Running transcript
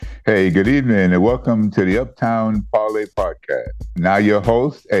Hey, good evening, and welcome to the Uptown Parlay Podcast. Now, your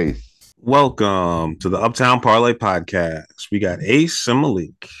host, Ace. Welcome to the Uptown Parlay Podcast. We got Ace and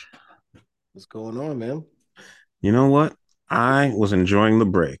Malik. What's going on, man? You know what? I was enjoying the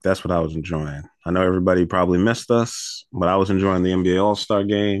break. That's what I was enjoying. I know everybody probably missed us, but I was enjoying the NBA All-Star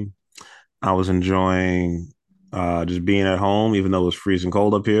game. I was enjoying just being at home, even though it was freezing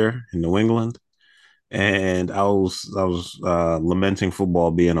cold up here in New England. And I was lamenting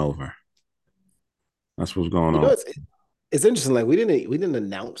football being over. That's what's going You know, on. it's interesting. Like we didn't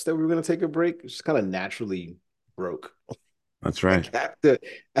announce that we were going to take a break. It just kind of naturally broke. That's right. Like after,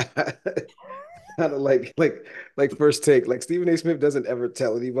 kind of like first take. Like Stephen A. Smith doesn't ever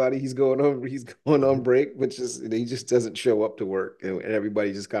tell anybody he's going on break, which is he just doesn't show up to work, and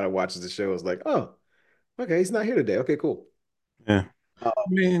everybody just kind of watches the show. It's like, oh, okay, he's not here today. Okay, cool. Yeah. Uh, I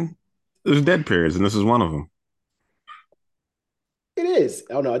mean, there's dead periods, and this is one of them. it is.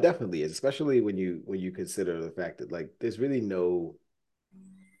 Oh no, it definitely is. Especially when you consider the fact that like there's really no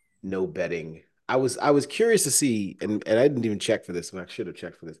betting. I was curious to see, and I didn't even check for this, and I should have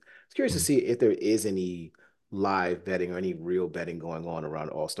checked for this. I was curious to see if there is any live betting or any real betting going on around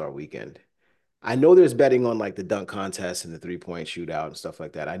All-Star weekend. I know there's betting on like the dunk contest and the three-point shootout and stuff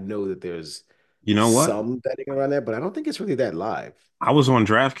like that. I know that there's You know what? some betting around that, but I don't think it's really that live. I was on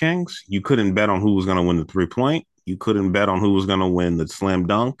DraftKings. You couldn't bet on who was going to win the 3 point. You couldn't bet on who was going to win the slam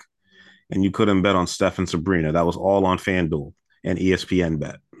dunk, and you couldn't bet on Steph and Sabrina. That was all on FanDuel and ESPN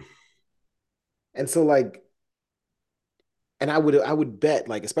Bet. And so like, and I would bet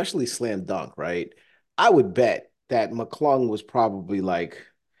like, especially slam dunk, right? I would bet that McClung was probably like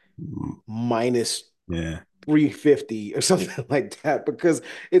minus Yeah, 350 or something like that because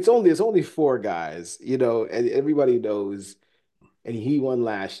it's only four guys, and everybody knows, and he won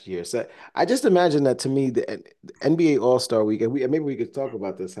last year. So I just imagine that to me, the NBA All-Star Weekend, maybe we could talk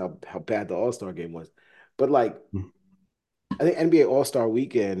about this, how bad the All-Star game was. But like I think NBA All-Star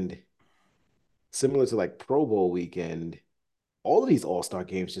Weekend, similar to like Pro Bowl weekend, all of these All-Star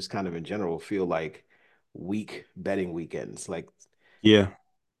games just kind of in general feel like weak betting weekends. Like yeah.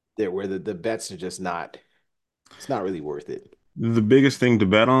 they're where the bets are just not, it's not really worth it. The biggest thing to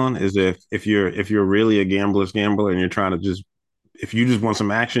bet on is if you're really a gambler's gambler and you're trying to just if you just want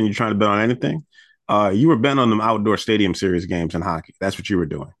some action, you're trying to bet on anything. You were betting on them outdoor stadium series games in hockey. That's what you were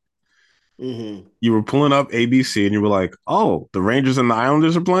doing. Hmm. You were pulling up ABC and you were like, "Oh, the Rangers and the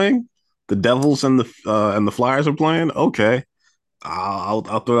Islanders are playing. The Devils and the Flyers are playing. Okay, I'll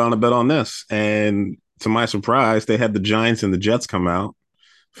throw down a bet on this." And to my surprise, they had the Giants and the Jets come out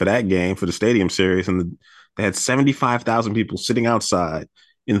for that game for the Stadium Series, and they had 75,000 people sitting outside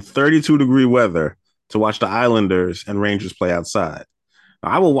in 32-degree weather to watch the Islanders and Rangers play outside.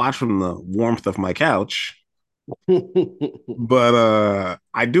 I will watch from the warmth of my couch, It but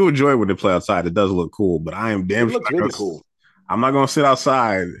I do enjoy when they play outside. It does look cool, but I am damn sure looks really cool. I'm not gonna sit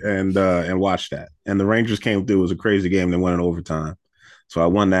outside and watch that. And the Rangers came through. It was a crazy game. They went in overtime, so I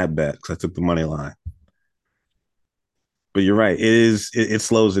won that bet because I took the money line. But you're right. It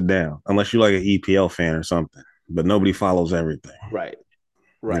slows it down unless you're like an EPL fan or something. But nobody follows everything. Right,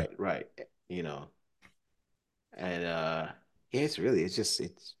 Yeah. right. You know, and yeah, it's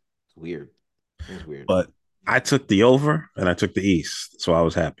weird. It's weird. But I took the over and I took the East, so I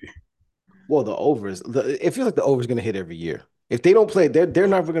was happy. Well, it feels like the over is going to hit every year. If they don't play, they're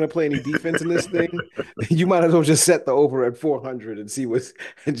never going to play any defense in this thing. You might as well just set the over at 400 and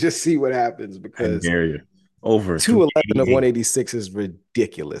just see what happens I because dare you. Over 211 to 388. 186 is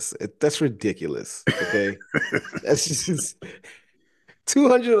ridiculous. That's ridiculous. Okay. That's just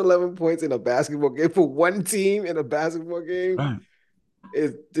 211 points in a basketball game for one team in a basketball game. Right.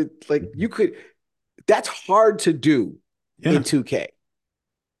 Like you could, that's hard to do Yeah. in 2K. That's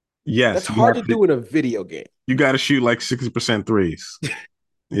Yes. hard to do in a video game. You got to shoot like 60% threes.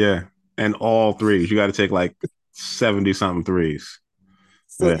 Yeah. And all threes. You got to take like 70 something threes.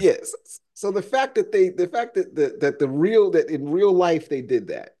 So Yeah. yes. So the fact that in real life they did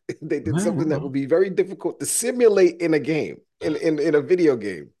that. They did something that would be very difficult to simulate in a game, in a video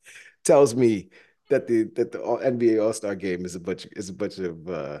game, tells me that the NBA All-Star game is a bunch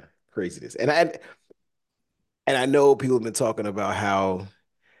of craziness. And I know people have been talking about how,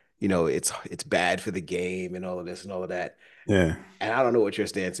 it's bad for the game and all of this and all of that. Yeah. And I don't know what your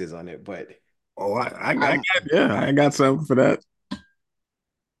stance is on it, but Oh, I I'm got, yeah, I got something for that.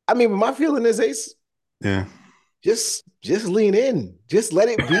 I mean, my feeling is Ace, Yeah. just lean in. Just let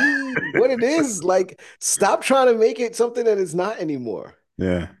it be what it is. Like, stop trying to make it something that it's not anymore.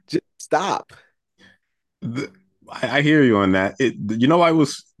 Yeah. Just stop. The, I hear you on that.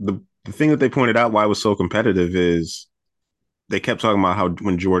 The thing that they pointed out why it was so competitive is they kept talking about how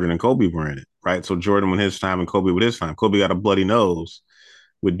when Jordan and Kobe were in it, right? So Jordan with his time and Kobe with his time. Kobe got a bloody nose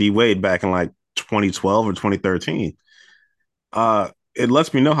with D Wade back in like 2012 or 2013. It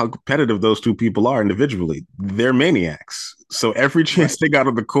lets me know how competitive those two people are individually. They're maniacs. So every chance Right. they got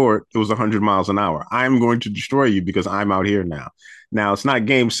on the court, it was 100 miles an hour. I'm going to destroy you because I'm out here now. Now, it's not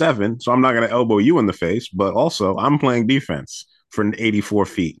game 7, so I'm not going to elbow you in the face, but also I'm playing defense for 84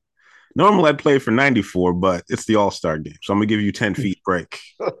 feet. Normally I'd play for 94, but it's the all-star game. So I'm going to give you 10 feet break.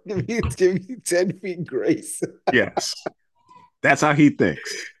 Give me 10 feet grace. Yes. That's how he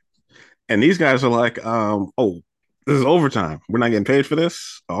thinks. And these guys are like, oh, this is overtime. We're not getting paid for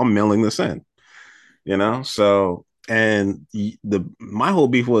this. Oh, I'm mailing this in, you know? So, and my whole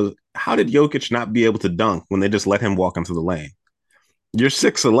beef was, how did Jokic not be able to dunk when they just let him walk into the lane? You're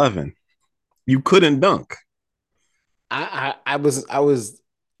 6'11". You couldn't dunk. I was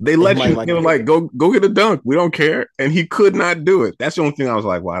They in let my you, like they were like, go get a dunk. We don't care. And he could not do it. That's the only thing I was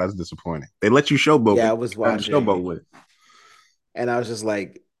like, wow, that's disappointing. They let you showboat, yeah, but I was you have to showboat watching with it. and I was just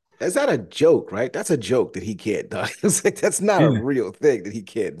like, is that a joke, right? That's a joke that he can't dunk. It's like that's not a Yeah. real thing that he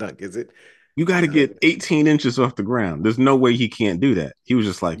can't dunk, is it? You got to get 18 inches off the ground. There's no way he can't do that. He was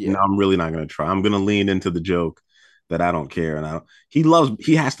just like, no, Yeah, I'm really not going to try. I'm going to lean into the joke that I don't care. And he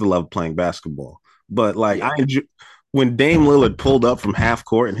has to love playing basketball. But like, yeah, when Dame Lillard pulled up from half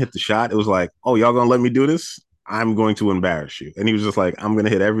court and hit the shot, it was like, oh, y'all going to let me do this? I'm going to embarrass you. And he was just like, I'm going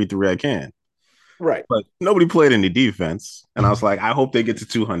to hit every three I can. right. But nobody played any defense. And I was like, I hope they get to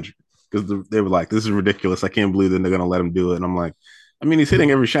 200 because they were like, this is ridiculous. I can't believe that they're going to let him do it. And I'm like, I mean, he's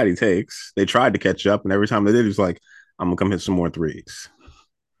hitting every shot he takes. They tried to catch up, and every time they did, he's like, I'm going to come hit some more threes.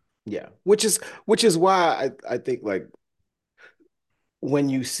 Yeah, which is why I think like when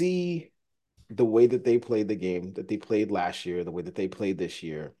you see the way that they played the game that they played last year, the way that they played this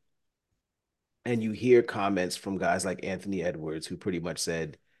year, and you hear comments from guys like Anthony Edwards who pretty much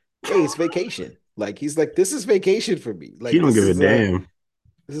said, "Hey, it's vacation." Like he's like, "This is vacation for me. He Like don't give a damn.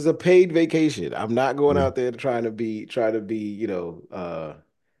 this is a paid vacation. I'm not going Yeah. out there trying to be,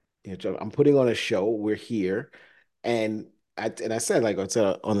 I'm putting on a show. We're here." And I said like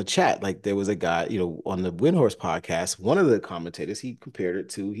on the chat, like there was a guy, on the Windhorse podcast, one of the commentators, he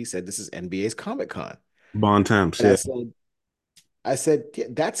said this is NBA's Comic Con. Bon temps, And yeah. I said, yeah,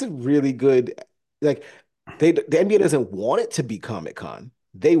 that's a really good, like the NBA doesn't want it to be Comic Con.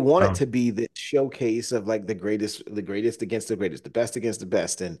 They want it Um, to be the showcase of like the greatest against the greatest, the best against the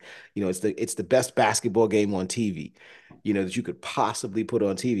best. And it's the best basketball game on TV, that you could possibly put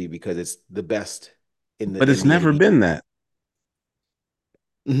on TV because it's the best in the but it's NBA to never be. been that.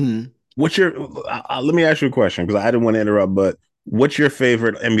 Mhm. What's your, let me ask you a question because I didn't want to interrupt, but what's your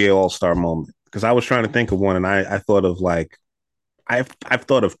favorite NBA All Star moment? Because I was trying to think of one and I thought of like, I've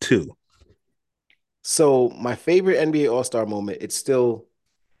thought of two. So my favorite NBA All-Star moment, it's still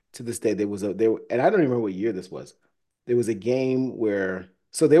to this day, and I don't even remember what year this was. There was a game where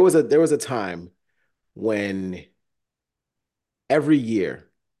so there was a time when every year,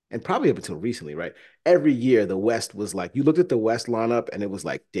 and probably up until recently, right? Every year the West was like, you looked at the West lineup and it was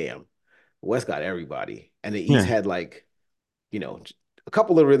like, damn, the West got everybody. And the East Yeah. had like, you know, a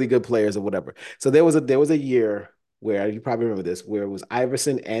couple of really good players or whatever. So there was a year where you probably remember this, where it was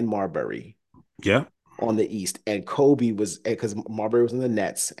Iverson and Marbury Yeah. on the East, and Kobe was because Marbury was on the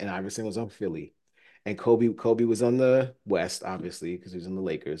Nets and Iverson was on Philly, and Kobe was on the West, obviously because he was in the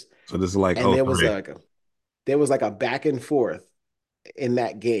Lakers, So this is like, and oh, there was like a back and forth in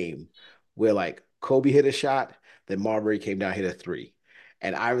that game where like Kobe hit a shot, then Marbury came down hit a three,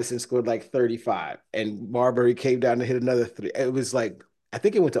 and Iverson scored like 35, and Marbury came down to hit another three. It was like I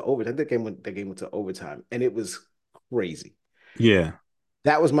think it went to overtime. I think the game went to overtime, and it was crazy. yeah.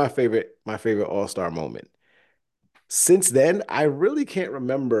 That was my favorite All-Star moment. Since then, I really can't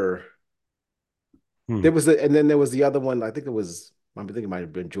remember. Hmm. And then there was the other one. I think it might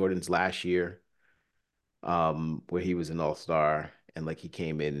have been Jordan's last year, where he was an all-star and like he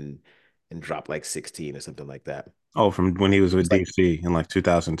came in and dropped like 16 or something like that. It Oh, from when he was with was like, DC in like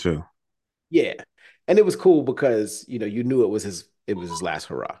 2002. yeah. And it was cool because, you knew it was his last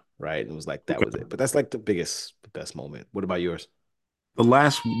hurrah, right? And it was like that was Okay. it. But that's like the best moment. What about yours?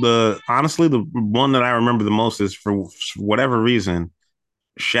 Honestly, the one that I remember the most is for whatever reason,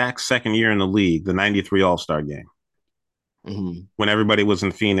 Shaq's second year in the league, the 93 All Star game, Hmm. when everybody was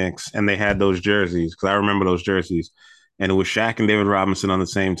in Phoenix and they had those jerseys, because I remember those jerseys. And it was Shaq and David Robinson on the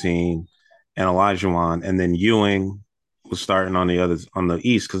same team and Olajuwon. And then Ewing was starting on the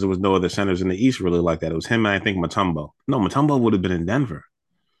East because there was no other centers in the East really like that. It was him and I think Mutombo. No, Mutombo would have been in Denver.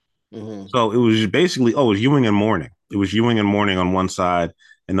 Hmm. So it was basically, it was Ewing and Mourning. It was Ewing and Mourning on one side,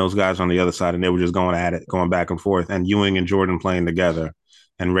 and those guys on the other side, and they were just going at it, going back and forth, and Ewing and Jordan playing together,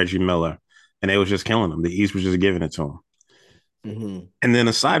 and Reggie Miller, and they was just killing them. The East was just giving it to them. Mm-hmm. And then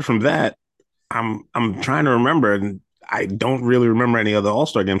aside from that, I'm trying to remember, and I don't really remember any other All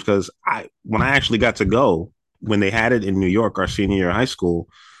Star games because when I actually got to go when they had it in New York our senior year of high school,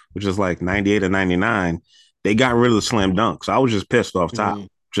 which is like '98 or '99, they got rid of the slam dunk. So I was just pissed off top, Mm-hmm.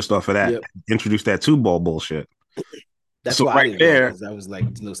 just off of that. Yep. Introduced that two ball bullshit. That's So why I right didn't go there, because I was like,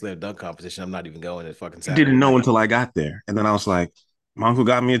 there's no slam dunk competition. I'm not even going to fucking Saturday didn't know night. until I got there. And then I was like, my uncle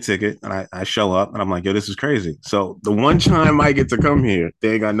got me a ticket and I show up and I'm like, yo, this is crazy. So the one time I get to come here,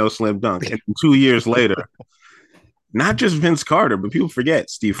 they ain't got no slam dunk. And 2 years later, not just Vince Carter, but people forget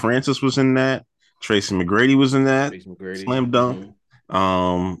Steve Francis was in that. Tracy McGrady was in that Jason McGrady. slam dunk.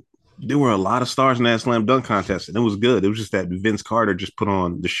 There were a lot of stars in that slam dunk contest, and it was good. It was just that Vince Carter just put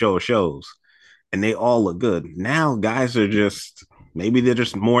on the show of shows, and they all look good. Now, guys are just maybe they're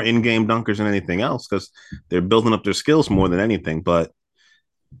just more in-game dunkers than anything else because they're building up their skills more than anything. But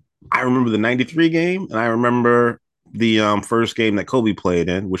I remember the '93 game, and I remember the first game that Kobe played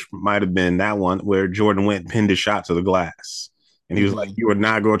in, which might have been that one where Jordan went and pinned his shot to the glass. And he was like, Mm-hmm. you are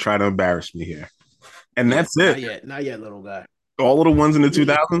not going to try to embarrass me here. And Yeah, that's it. not yet, little guy. All of the ones in the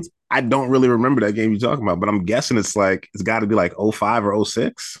 2000s, I don't really remember that game you're talking about, but I'm guessing it's got to be like '05 or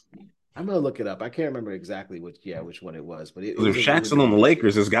 '06. I'm gonna look it up. I can't remember exactly which one it was, but it If was it Shaq's was still in on the there.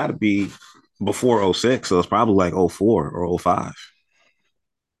 Lakers, it's got to be before '06. So it's probably like '04 or '05.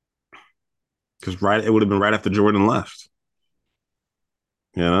 Because it would have been right after Jordan left,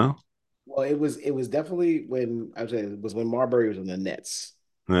 you know? Well, it was definitely when I was saying it was when Marbury was on the Nets.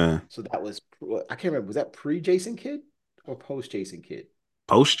 Yeah. So that was I can't remember. Was that pre Jason Kidd or post Jason Kidd?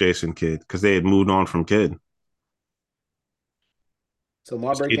 Post Jason Kidd, because they had moved on from Kidd. So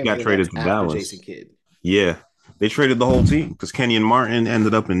Marbury Kidd came to got the traded Nets to after Jason Dallas. Kidd. Yeah. They traded the whole team because Kenyon Martin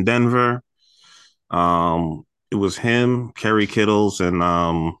ended up in Denver. It was him, Kerry Kittles,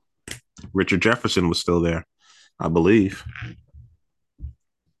 and Richard Jefferson was still there, I believe.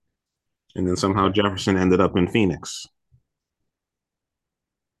 And then somehow Okay. Jefferson ended up in Phoenix.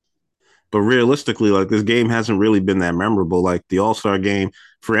 But realistically, like this game hasn't really been that memorable. Like the All Star game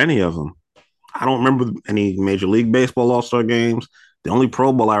for any of them, I don't remember any Major League Baseball All Star games. The only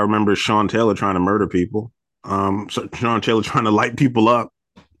Pro Bowl I remember is Sean Taylor trying to murder people. So Sean Taylor trying to light people up,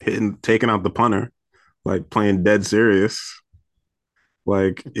 taking out the punter, like playing dead serious.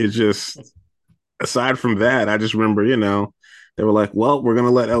 Like it just aside from that, I just remember, they were like, well, we're gonna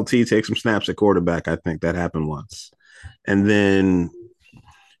let LT take some snaps at quarterback. I think that happened once. And then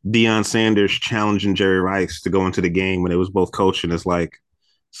Deion Sanders challenging Jerry Rice to go into the game when they was both coaching as like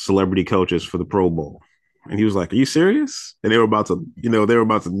celebrity coaches for the Pro Bowl. And he was like, are you serious? And they were about to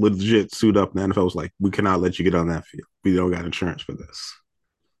legit suit up. And the NFL was like, we cannot let you get on that field. We don't got insurance for this.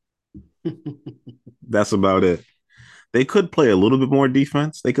 That's about it. They could play a little bit more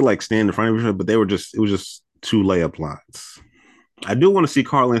defense. They could like stand in front of each other, but it was just two layup lines. I do want to see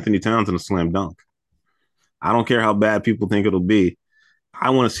Karl Anthony Towns in a slam dunk. I don't care how bad people think it'll be. I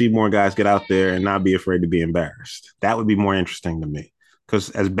want to see more guys get out there and not be afraid to be embarrassed. That would be more interesting to me. Because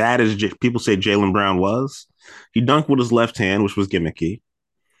as bad as people say Jaylen Brown was, he dunked with his left hand, which was gimmicky.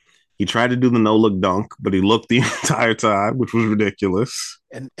 He tried to do the no look dunk, but he looked the entire time, which was ridiculous.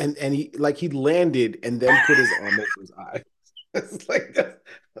 And he landed and then put his arm over his eye. It's like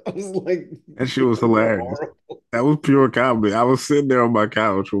I was like, That shit was hilarious. horrible. That was pure comedy. I was sitting there on my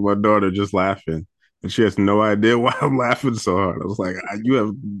couch with my daughter just laughing. And she has no idea why I'm laughing so hard. I was like,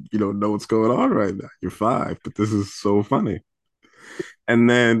 you don't know what's going on right now. You're 5, but this is so funny. And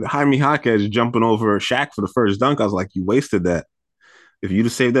then Jaime Jaquez jumping over Shaq for the first dunk. I was like, you wasted that. If you'd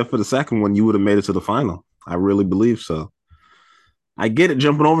have saved that for the second one, you would have made it to the final. I really believe so. I get it.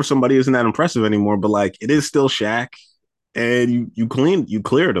 Jumping over somebody isn't that impressive anymore, but like it is still Shaq. And you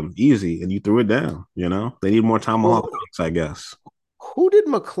cleared them easy and you threw it down. They need more tomahawk Well, dunks, I guess. who did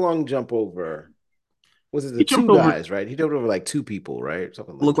McClung jump over? Was it the He jumped two over, guys, right? He jumped over like two people, right?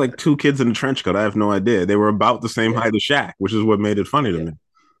 Something like looked like that. two kids in a trench coat. I have no idea. They were about the same Yeah, height as Shaq, which is what made it funny to yeah, me.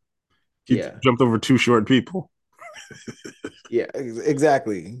 He yeah, jumped over two short people. yeah,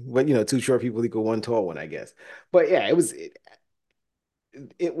 exactly. But two short people equal one tall one, I guess. But yeah,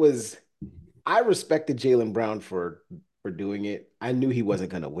 it was. I respected Jaylen Brown for doing it. I knew he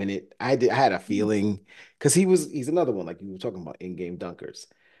wasn't going to win it. I had a feeling because he's another one like you were talking about in-game dunkers,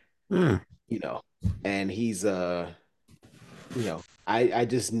 Yeah. you know, and he's I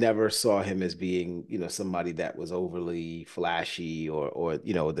just never saw him as being, somebody that was overly flashy or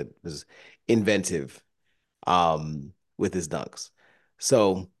that was inventive with his dunks.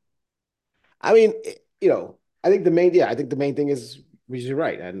 So, I mean, I think the main thing is which you're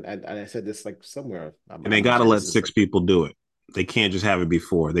right. And I said this like somewhere. And they I'm in got to let Genesis. six people do it. They can't just have it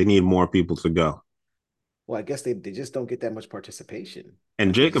before. They need more people to go. Well, I guess they just don't get that much participation.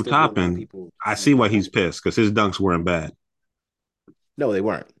 And Like there just Jacob don't be a lot of Toppin, people I trying to see why do he's it. pissed because his dunks weren't bad. No, they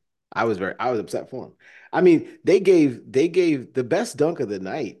weren't. I was upset for him. I mean, they gave the best dunk of the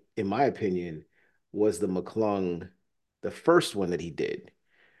night, in my opinion, was the McClung, the first one that he did,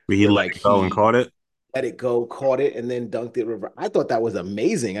 But he where let like it go and he caught it. let it go, caught it, and then dunked it. I thought that was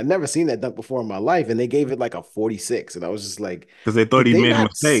amazing. I've never seen that dunk before in my life, and they gave it like a 46, and I was just like, Because they thought did he they made a not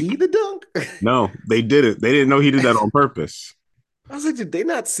mistake. see the dunk? No, they did it. They didn't know he did that on purpose. I was like, did they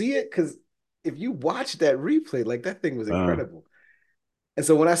not see it? Because if you watch that replay, like that thing was Uh, incredible. And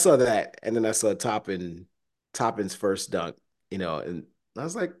so when I saw that, and then I saw Toppin's first dunk, and I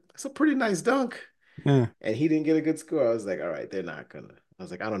was like, that's a pretty nice dunk. yeah. And he didn't get a good score. I was like, all right, they're not gonna. I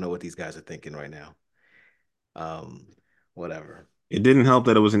was like, I don't know what these guys are thinking right now. Um, Whatever. It didn't help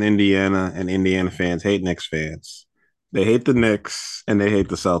that it was in Indiana and Indiana fans hate Knicks fans. They hate the Knicks and they hate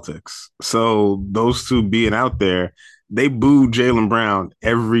the Celtics. So those two being out there, they booed Jaylen Brown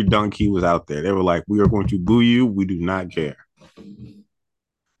every dunk he was out there. They were like, we are going to boo you. We do not care.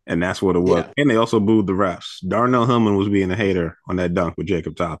 And that's what it was. Yeah. And they also booed the refs. Darnell Hillman was being a hater on that dunk with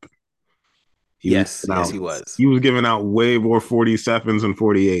Jacob Toppin. He was Yes. giving Yes, out he was. he was giving out way more 47s and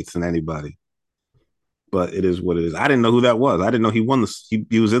 48s than anybody. But it is what it is. I didn't know who that was. I didn't know he won this.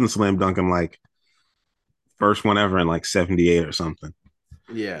 He was in the slam dunk in like first one ever in like 78 or something.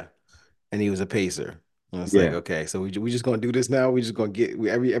 Yeah. And he was a pacer. And it's like, Yeah. okay, so we just gonna do this now. We just gonna get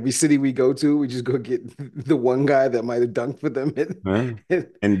every city we go to, we just gonna get the one guy that might have dunked for them, Yeah. and,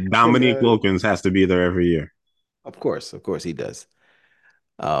 And and Dominique Wilkins has to be there every year. of course, he does.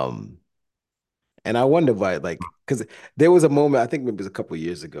 Um, and I wonder why, like, because there was a moment I think maybe it was a couple of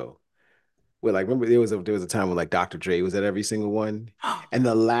years ago where, like, remember there was a time when like Dr. Dre was at every single one, and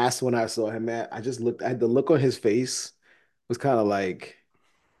the last one I saw him at, I just looked. I had the look on his face was kind of like,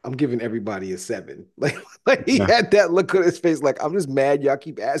 I'm giving everybody a seven. Like he Yeah. had that look on his face, like I'm just mad y'all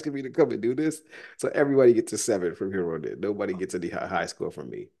keep asking me to come and do this. So everybody gets a seven from here on in. Nobody gets any high score from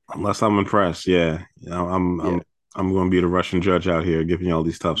me. Unless I'm impressed. Yeah. You know, Yeah, I'm going to be the Russian judge out here giving you all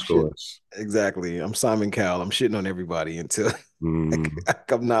these tough shit. scores. Exactly. I'm Simon Cowell. I'm shitting on everybody until Mm,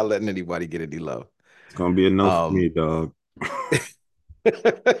 I'm not letting anybody get any love. it's going to be a no for Um, me, dog.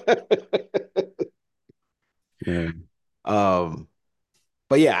 Yeah. um,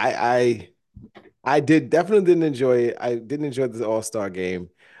 but yeah, I did definitely didn't enjoy it. I didn't enjoy this All-Star game.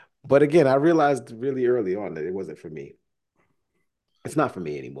 But again, I realized really early on that it wasn't for me. It's not for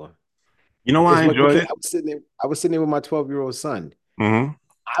me anymore. You know why It's I what enjoyed because it? I was sitting there with my 12-year-old son. Mm-hmm.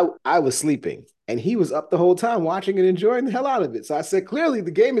 I was sleeping and he was up the whole time watching and enjoying the hell out of it. So I said, clearly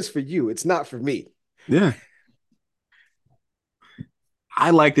the game is for you. It's not for me. Yeah.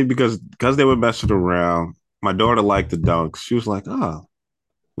 I liked it because they were messing around. My daughter liked the dunks. She was like, "Oh,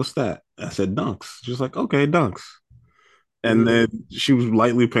 what's that?" I said, "Dunks." She was like, "Okay, dunks." And Mhm. then she was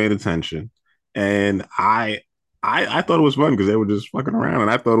lightly paying attention, and I thought it was fun because they were just fucking around,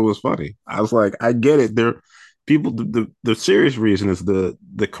 and I thought it was funny. I was like, I get it. They're people. The serious reason is the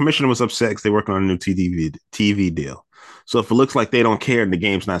commissioner was upset because they're working on a new TV deal. So if it looks like they don't care and the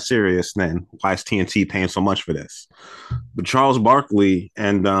game's not serious, then why is TNT paying so much for this? But Charles Barkley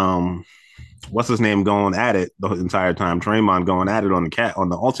and what's his name going at it the entire time. Draymond going at it on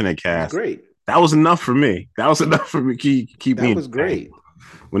the alternate It was cast. great. That was enough for me. That was enough for me keep me That was entertained great.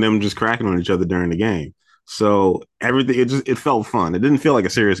 when them just cracking on each other during the game. So everything it felt fun. It didn't feel like a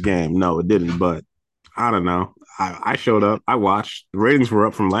serious game. No, it didn't. But I don't know. I showed up. I watched. The ratings were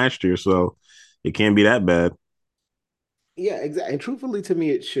up from last year, so it can't be that bad. Yeah, exactly. And truthfully, to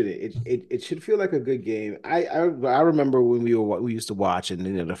me, it shouldn't. It should feel like a good game. I remember when we used to watch,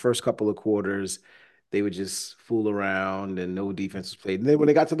 and the first couple of quarters, they would just fool around and no defense was played. And then when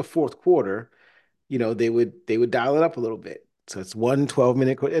they got to the fourth quarter, they would dial it up a little bit. So it's 1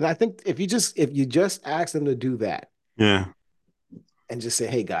 12-minute quarter. And I think if you just ask them to do that Yeah, and just say,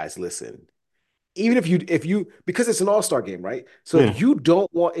 hey guys, listen, even if you because it's an all-star game, right? So yeah. if you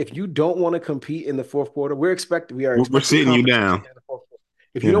don't want to compete in the fourth quarter, we are We're expecting sitting you competition down. in the fourth quarter.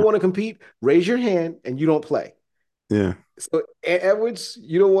 If you don't Yeah, want to compete, raise your hand and you don't play. yeah, So Edwards,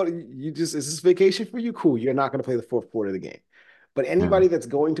 you don't want you just is this vacation for you? Cool. You're not going to play the fourth quarter of the game. But yeah. anybody that's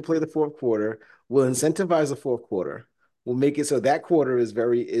going to play the fourth quarter will incentivize the fourth quarter, will make it so that quarter is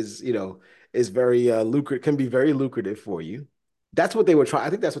very lucrative, can be very lucrative for you. That's what they were trying. I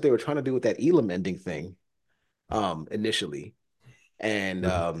think that's what they were trying to do with that Elam ending thing, initially. And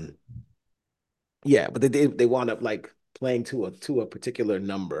yeah, but they wound up like playing to a particular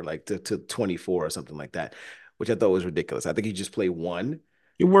number, like to 24 or something like that, which I thought was ridiculous. I think you just play one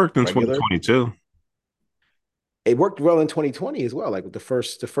It worked in regular. 2022. It worked well in 2020 as well. Like the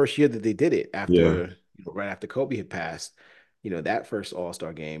first year that they did it Yeah. after right after Kobe had passed, that first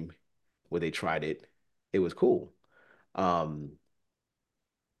All-Star game where they tried it, it was cool. Um,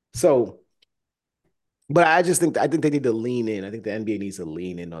 so but I think they need to lean in. I think the NBA needs to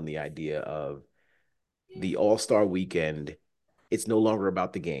lean in on the idea of the All-Star weekend. It's no longer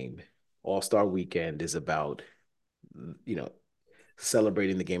about the game. All-Star weekend is about, you know,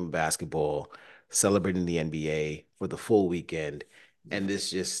 celebrating the game of basketball, celebrating the NBA for the full weekend. And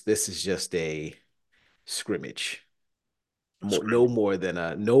this is just a scrimmage. No more than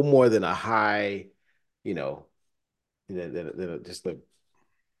a high, you know, just a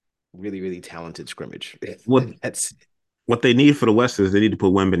really, really talented scrimmage. What That's what they need for the West is they need to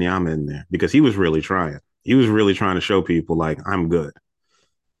put Wembanyama in there because he was really trying. He was really trying to show people like I'm good.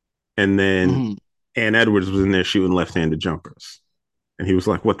 And then Mhm. Ann Edwards was in there shooting left-handed jumpers. And he was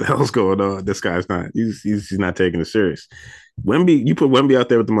like, "What the hell's going on? This guy's not. He's not taking it serious." Wemby, you put Wemby out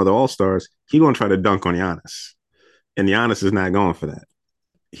there with the other All Stars, he gonna try to dunk on Giannis, and Giannis is not going for that.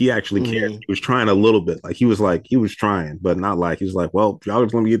 He actually cared. Mhm. He was trying a little bit, like he was trying, but not like he was like, "Well, if y'all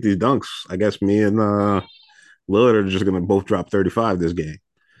just let me get these dunks, I guess me and Lillard are just gonna both drop 35 this game.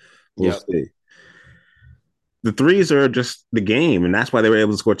 We'll Yep. see." The threes are just the game, and that's why they were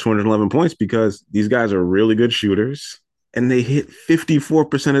able to score 211 points because these guys are really good shooters, and they hit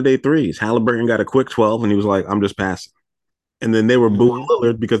 54% of their threes. Halliburton got a quick 12, and he was like, "I'm just passing." And then they were booing Mhm.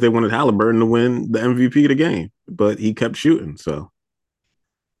 Lillard because they wanted Halliburton to win the MVP of the game, but he kept shooting, so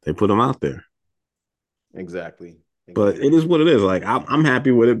they put him out there. Exactly. But it Exactly. is what it is. Like I'm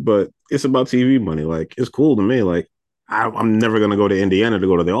happy with it, but it's about TV money. Like it's cool to me. Like I'm never gonna go to Indiana to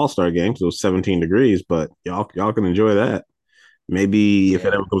go to the All Star game because it was 17 degrees, but y'all can enjoy that. Maybe if it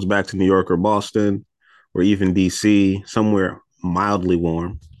Yeah. ever comes back to New York or Boston or even DC, somewhere mildly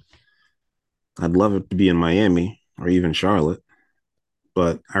warm, I'd love it to be in Miami or even Charlotte.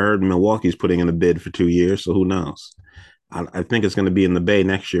 But I heard Milwaukee's putting in a bid for 2 years, so who knows? I think it's going to be in the Bay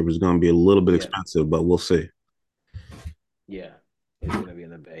next year, but it's going to be a little bit Yeah. expensive, but we'll see. Yeah. It's gonna be in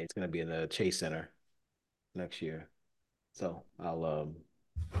the Bay. It's gonna be in the Chase Center next year. So I'd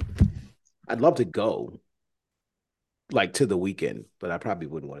love to go like to the weekend, but I probably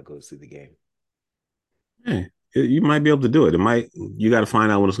wouldn't want to go see the game. Hey, you might be able to do it. It might. You got to find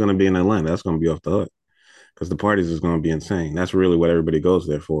out when it's going to be in Atlanta. That's going to be off the hook because the parties is going to be insane. That's really what everybody goes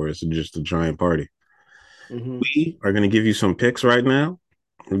there for. It's just a giant party. Hmm. We are going to give you some picks right now.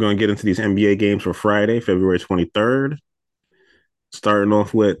 We're going to get into these NBA games for Friday, February 23rd. Starting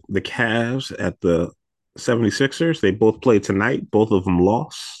off with the Cavs at the 76ers. They both played tonight. Both of them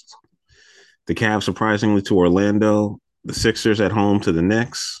lost. The Cavs surprisingly to Orlando. The Sixers at home to the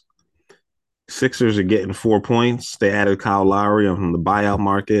Knicks. Sixers are getting 4 points. They added Kyle Lowry on the buyout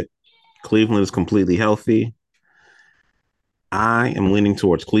market. Cleveland is completely healthy. I am leaning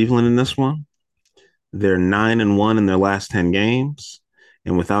towards Cleveland in this one. They're 9-1 in their last 10 games.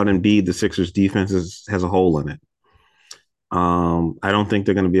 And without Embiid, the Sixers defense has a hole in it. I don't think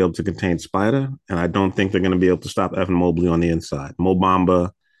they're going to be able to contain Spider, and I don't think they're going to be able to stop Evan Mobley on the inside. Mo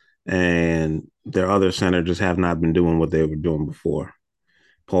Bamba and their other center just have not been doing what they were doing before.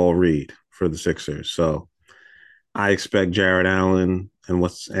 Paul Reed for the Sixers. So I expect Jared Allen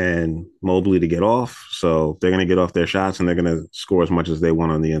and Mobley to get off. So they're going to get off their shots and they're going to score as much as they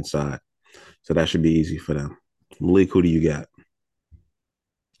want on the inside. So that should be easy for them. Malik, who do you got?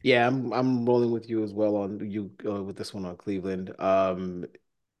 Yeah, I'm rolling with you as well on you with this one on Cleveland.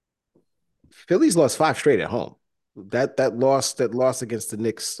 Philly's lost five straight at home. That loss against the 5 in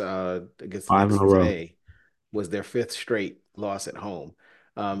Knicks a row. today was their fifth straight loss at home.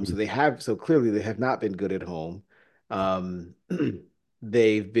 So clearly they have not been good at home. Um,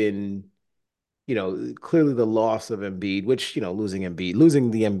 they've been clearly the loss of Embiid, which, losing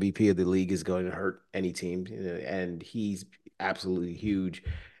the MVP of the league is going to hurt any team, and he's absolutely huge.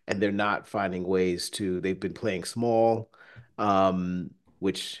 And they're not finding ways they've been playing small,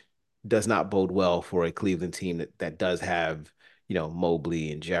 which does not bode well for a Cleveland team that does have,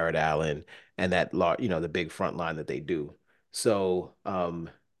 Mobley and Jared Allen and the big front line that they do. So, I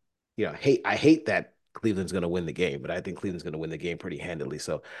hate that Cleveland's going to win the game, but I think Cleveland's going to win the game pretty handily.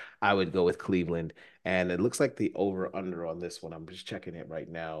 So I would go with Cleveland. And it looks like the over under on this one, I'm just checking it right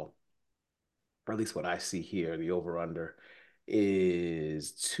now, or at least what I see here, the over under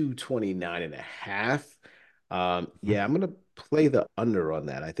is 229 and a half. Yeah, I'm gonna play the under on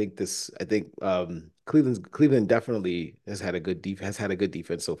that. I think Cleveland definitely has had a good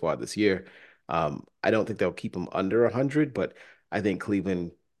defense so far this year. I don't think they'll keep them under 100, but I think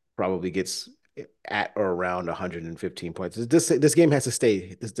Cleveland probably gets at or around 115 points. This game has to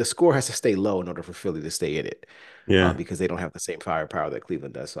stay. The score has to stay low in order for Philly to stay in it, Yeah. because they don't have the same firepower that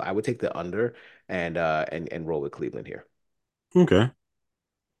Cleveland does. So I would take the under and roll with Cleveland here. Okay.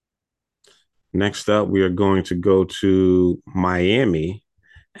 Next up, we are going to go to Miami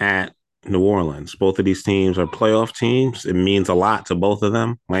at New Orleans. Both of these teams are playoff teams. It means a lot to both of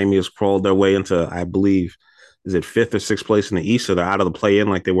them. Miami has crawled their way into, I believe, is it fifth or sixth place in the East? So they're out of the play in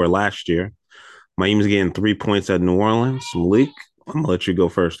like they were last year. Miami's getting 3 points at New Orleans. Malik, I'm going to let you go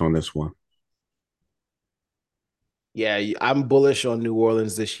first on this one. Yeah, I'm bullish on New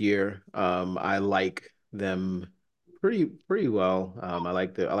Orleans this year. I like them pretty well. I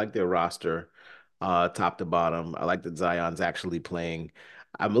like their roster, top to bottom. I like that Zion's actually playing.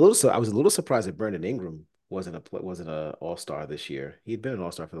 I was a little surprised that Brandon Ingram wasn't a All-Star this year. He'd been an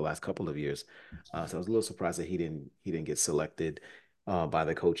All-Star for the last couple of years, so I was a little surprised that he didn't get selected by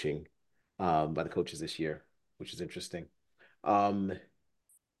the by the coaches this year, which is interesting. Um,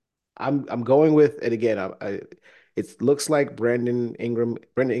 I'm going with, and again, it looks like Brandon Ingram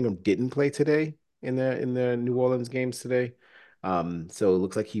didn't play today in the New Orleans games today. So it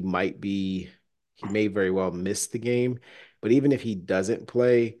looks like he may very well miss the game. But even if he doesn't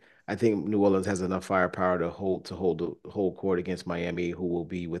play, I think New Orleans has enough firepower to hold the whole court against Miami, who will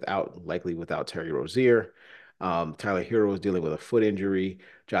be likely without Terry Rozier. Tyler Hero is dealing with a foot injury.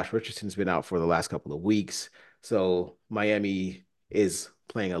 Josh Richardson's been out for the last couple of weeks. So Miami is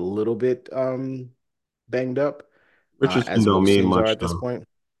playing a little bit banged up, Richardson as don't most mean teams are much, at this though. point.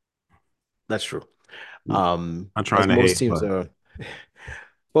 That's true. I'm As trying to most hate, teams but are,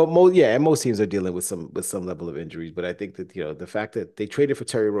 well, and most teams are dealing with some level of injuries. But I think that the fact that they traded for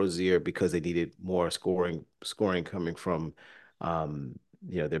Terry Rozier because they needed more scoring coming from um,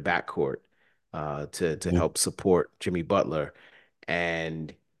 their backcourt to yeah. help support Jimmy Butler,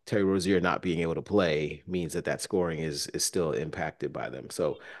 and Terry Rozier not being able to play means that scoring is still impacted by them.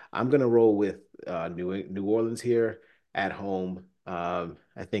 So I'm gonna roll with New Orleans here at home.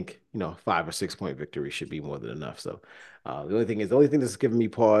 I think 5 or 6 point victory should be more than enough. So the only thing that's giving me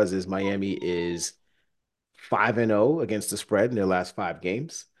pause is Miami is 5-0 against the spread in their last 5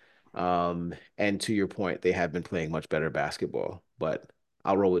 games. And to your point, they have been playing much better basketball, but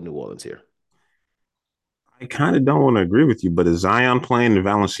I'll roll with New Orleans here. I kind of don't want to agree with you, but is Zion playing and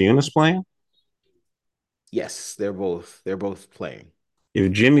Valanciunas playing? Yes, they're both playing.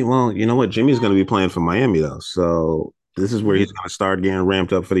 If Jimmy, well, you know what? Jimmy's going to be playing for Miami, though. So this is where he's Mm. going to start getting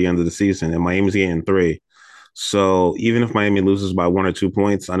ramped up for the end of the season. And Miami's getting three. So even if Miami loses by 1 or 2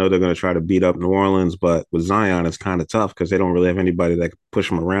 points, I know they're going to try to beat up New Orleans. But with Zion, it's kind of tough because they don't really have anybody that can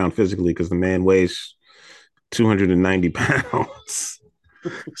push him around physically because the man weighs 290 pounds.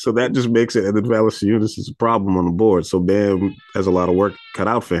 So that just makes it, and then Valanciunas is a problem on the board. So Bam has a lot of work cut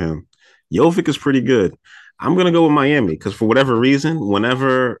out for him. Jovic is pretty good. I'm gonna go with Miami because for whatever reason,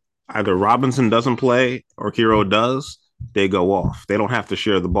 whenever either Robinson doesn't play or Hero does, they go off. They don't have to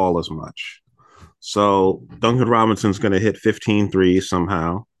share the ball as much. So Duncan Robinson's gonna hit 15 threes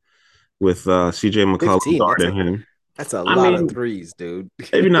somehow with CJ McCollum 15. guarding him. That's a I lot of mean, threes, dude.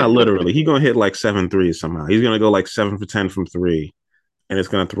 maybe not literally. He's gonna hit like 7 threes somehow. He's gonna go like 7 for 10 from three, and it's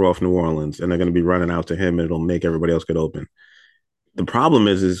going to throw off New Orleans, and they're going to be running out to him, and it'll make everybody else get open. The problem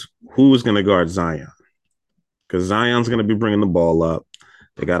is who is going to guard Zion? Because Zion's going to be bringing the ball up.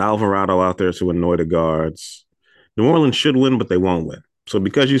 They got Alvarado out there to annoy the guards. New Orleans should win, but they won't win. So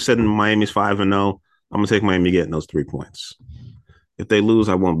because you said Miami's 5-0, I'm going to take Miami getting those 3 points. If they lose,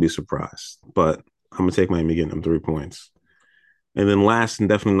 I won't be surprised, but I'm going to take Miami getting them 3 points. And then last and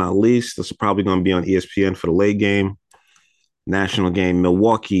definitely not least, this is probably going to be on ESPN for the late game. National game,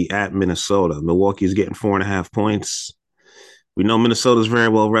 Milwaukee at Minnesota. Milwaukee's getting 4.5 points. We know Minnesota's very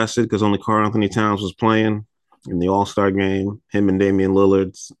well rested because only Karl Anthony Towns was playing in the All-Star game. Him and Damian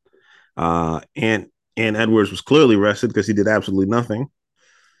Lillard. And Edwards was clearly rested because he did absolutely nothing.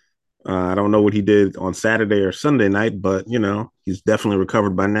 I don't know what he did on Saturday or Sunday night, but he's definitely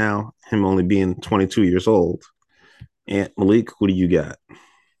recovered by now. Him only being 22 years old. And Malik, who do you got?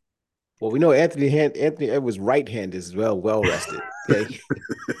 Well, we know Anthony Edwards' right hand is well rested. Okay.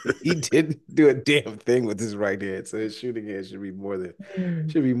 He didn't do a damn thing with his right hand, so his shooting hand should be more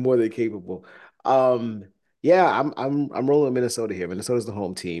than capable. Um, yeah, I'm rolling Minnesota here. Minnesota's the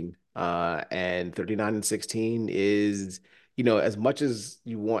home team. And 39-16 is, as much as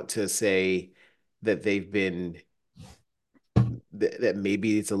you want to say that that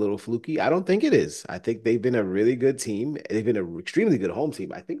maybe it's a little fluky. I don't think it is. I think they've been a really good team. They've been an extremely good home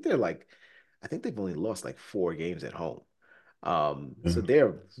team. I think they've only lost like 4 games at home. So they're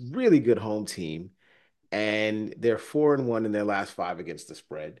a really good home team, and they're 4-1 in their last 5 against the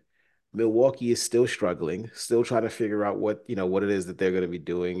spread. Milwaukee is still struggling, still trying to figure out what it is that they're going to be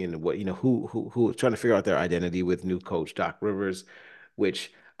doing and what, who trying to figure out their identity with new coach Doc Rivers,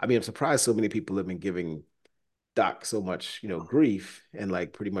 which I mean, I'm surprised so many people have been giving Doc so much, grief and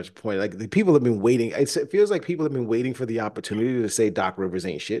like pretty much point like the people have been waiting. It feels like people have been waiting for the opportunity to say Doc Rivers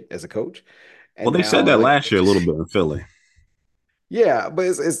ain't shit as a coach. Well, And they said now that like last year a little bit in Philly. yeah, but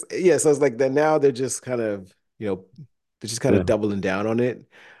it's yeah, so it's like that now they're just kind of, they're just kind Yeah. of doubling down on it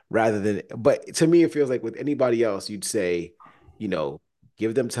rather than, but to me, it feels like with anybody else, you'd say, you know,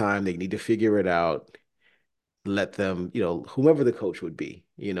 give them time. They need to figure it out. Let them, whomever the coach would be,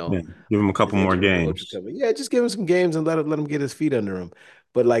 Yeah. Give him a this couple more interim coach is games. coming. Yeah, just give him some games and let him get his feet under him.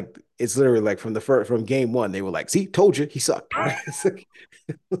 But like, it's literally like from game one, they were like, see, told you he sucked. It's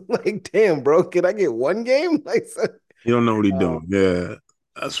like, damn, bro, can I get one game? Like, so, You don't know what he's um, doing. Yeah,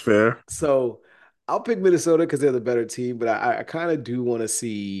 that's fair. So I'll pick Minnesota because they're the better team, but I kind of do want to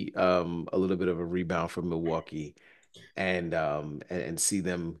see a little bit of a rebound from Milwaukee and see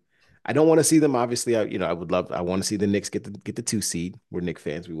them. I don't want to see them. Obviously, I want to see the Knicks get the 2 seed. We're Knicks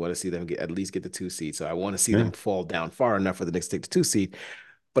fans. We want to see them at least get the 2 seed. So I want to see Yeah. them fall down far enough for the Knicks to take the 2 seed.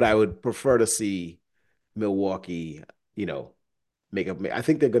 But I would prefer to see Milwaukee, you know, I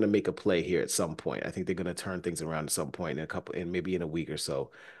think they're going to make a play here at some point. I think they're going to turn things around at some point in maybe in a week or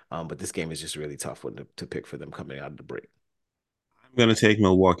so. But this game is just a really tough one to pick for them coming out of the break. I'm going to take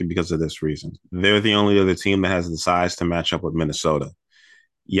Milwaukee because of this reason. They're the only other team that has the size to match up with Minnesota.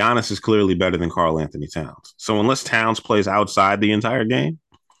 Giannis is clearly better than Karl Anthony Towns. So unless Towns plays outside the entire game,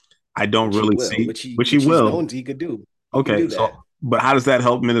 I don't Which he really will, see, which he which he which he's will. known he could do. He can Okay, do so that. but how does that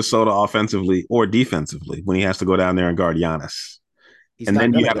help Minnesota offensively or defensively when he has to go down there and guard Giannis? He's And not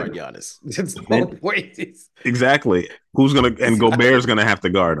then you gonna have guard Giannis. That's the whole then point. exactly who's gonna and He's not Gobert's gonna have to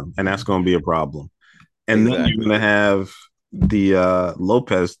guard him, and that's gonna be a problem. And then you're exactly. gonna have the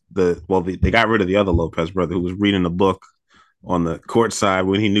Lopez. They got rid of the other Lopez brother who was reading the book on the court side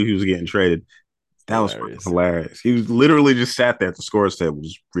when he knew he was getting traded. That was fucking Hilarious. hilarious. He was literally just sat there at the scores table,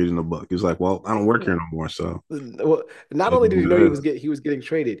 just reading the book. He was like, "Well, I don't work here no more, so Well, not it only is did he what know it is." he was getting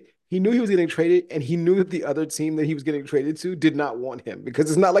traded, he knew he was getting traded, and he knew that the other team that he was getting traded to did not want him because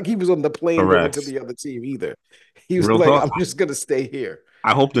it's not like he was on the plane going to Correct. the other team either. He was Real like, talk. "I'm just gonna stay here."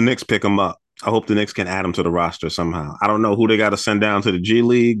 I hope the Knicks pick him up. I hope the Knicks can add him to the roster somehow. I don't know who they got to send down to the G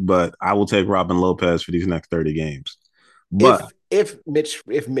League, but I will take Robin Lopez for these next 30 games. But If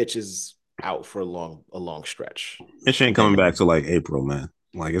Mitch is out for a long stretch, Mitch ain't coming then back till like April, man.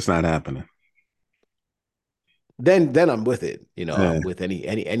 Like it's not happening. then I'm with it. Yeah. I'm with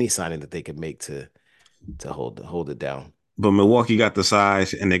any signing that they can make to hold it down. But Milwaukee got the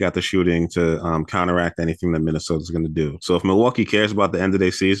size and they got the shooting to counteract anything that Minnesota's going to do. So if Milwaukee cares about the end of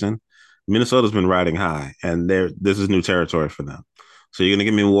their season, Minnesota's been riding high, and this is new territory for them. So you're going to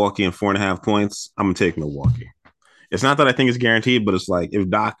give me Milwaukee in 4.5 points. I'm going to take Milwaukee. It's not that I think it's guaranteed, but it's like if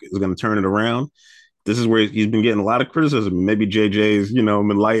Doc is going to turn it around, this is where he's been getting a lot of criticism. Maybe JJ's, been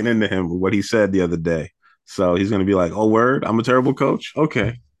lighting into him with what he said the other day. So he's going to be like, "Oh, word, I'm a terrible coach."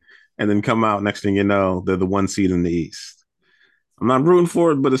 Okay, and then come out next thing you know, they're the 1 seed in the East. I'm not rooting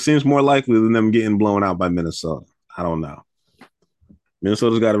for it, but it seems more likely than them getting blown out by Minnesota. I don't know.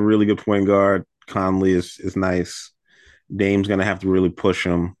 Minnesota's got a really good point guard. Conley is nice. Dame's going to have to really push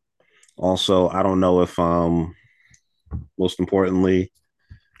him. Also, I don't know if most importantly,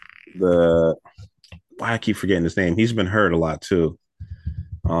 the why I keep forgetting his name. He's been hurt a lot too.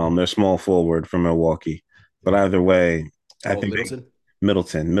 They're small forward from Milwaukee. But either way, I Oh, think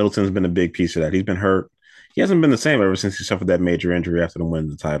Middleton. Middleton's been a big piece of that. He's been hurt. He hasn't been the same ever since he suffered that major injury after the win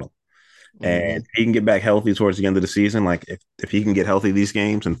of the title. And Hmm. if he can get back healthy towards the end of the season, like if he can get healthy these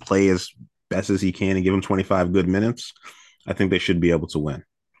games and play as best as he can and give him 25 good minutes, I think they should be able to win.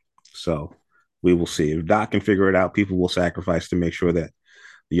 So we will see. If Doc can figure it out, people will sacrifice to make sure that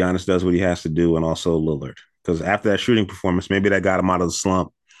Giannis does what he has to do, and also Lillard. Because after that shooting performance, maybe that got him out of the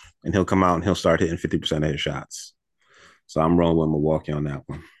slump, and he'll come out and he'll start hitting 50% of his shots. So I'm rolling with Milwaukee on that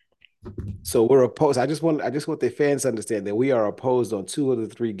one. So we're opposed. I just want the fans to understand that we are opposed on 2 of the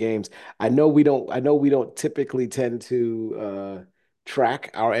 3 games. I know we don't typically tend to track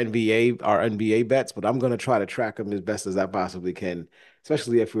our NBA bets, but I'm going to try to track them as best as I possibly can,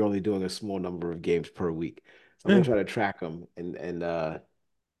 especially if we're only doing a small number of games per week. So I'm Yeah. going to try to track them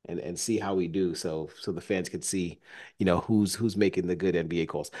and see how we do so the fans can see who's making the good NBA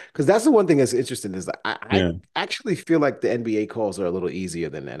calls, because that's the one thing that's interesting is that I Yeah. actually feel like the NBA calls are a little easier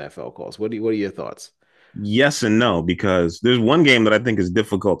than the NFL calls. What are your thoughts? Yes and no, because there's one game that I think is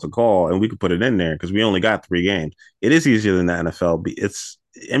difficult to call, and we could put it in there because we only got 3 games. It is easier than the NFL. It's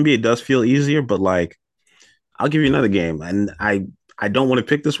NBA does feel easier, but like I'll give you another game, and I I don't want to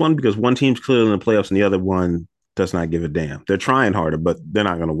pick this one because one team's clearly in the playoffs and the other one does not give a damn. They're trying harder, but they're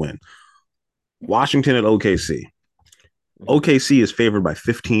not going to win. Washington at OKC. OKC is favored by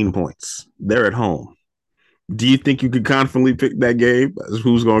 15 points. They're at home. Do you think you could confidently pick that game as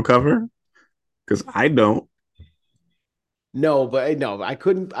who's going to cover? Because I don't. No, but no, I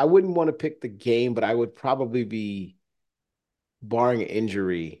couldn't. I wouldn't want to pick the game, but I would probably be, barring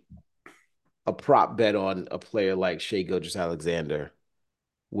injury, a prop bet on a player like Shai Gilgeous-Alexander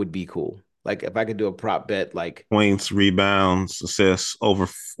would be cool. Like if I could do a prop bet, like Points, rebounds, assists over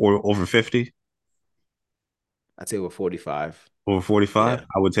 50, I'd say with 45. over 45. Yeah,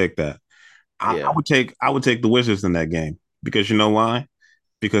 I would take that. I yeah, would take the Wizards in that game because you know why?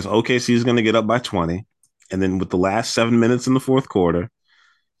 Because OKC is going to get up by 20, and then with the last 7 minutes in the fourth quarter,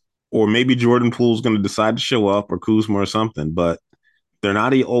 or maybe Jordan Poole's going to decide to show up or Kuzma or something, but they're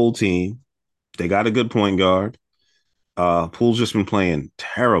not an old team. They got a good point guard. Poole's just been playing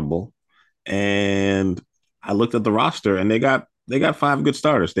terrible, and I looked at the roster and they got five good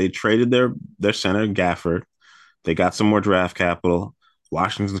starters. They traded their center Gafford. They got some more draft capital.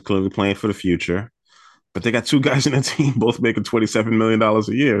 Washington's clearly playing for the future, but they got two guys in the team both making $27 million a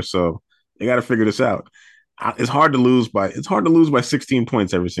year. So they got to figure this out. It's hard to lose by 16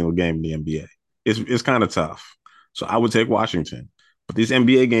 points every single game in the NBA. It's kind of tough. So I would take Washington. But these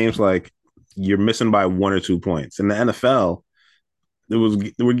NBA games, like you're missing by 1 or 2 points. In the NFL, there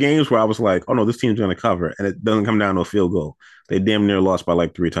were games where I was like, oh no, this team's going to cover, and it doesn't come down to a field goal. They damn near lost by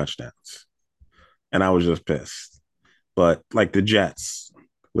like 3 touchdowns, and I was just pissed. But like the Jets,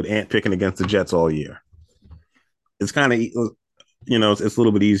 with Ant picking against the Jets all year, it's kind of it's a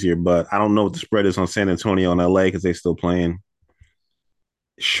little bit easier. But I don't know what the spread is on San Antonio and LA because they still playing.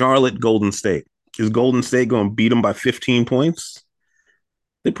 Charlotte, Golden State. Is Golden State going to beat them by 15 points?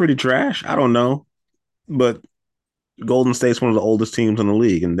 They're pretty trash. I don't know, but Golden State's one of the oldest teams in the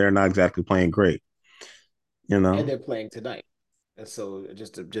league, and they're not exactly playing great. You and know, they're playing tonight, and so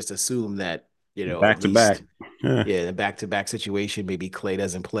just assume that back at to back. least Yeah, yeah, the back to back situation. Maybe Clay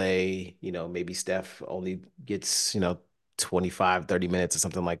doesn't play. Maybe Steph only gets 25, 30 minutes or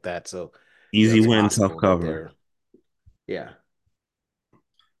something like that. So easy it's win, tough possible that cover, they're yeah.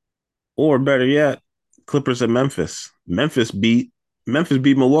 or better yet, Clippers at Memphis. Memphis beat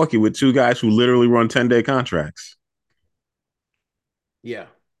Milwaukee with two guys who literally run 10-day contracts. Yeah,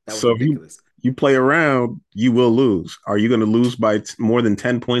 that was So if you ridiculous. you play around, you will lose. Are you going to lose by more than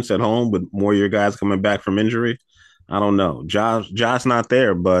 10 points at home with more of your guys coming back from injury? I don't know. Josh not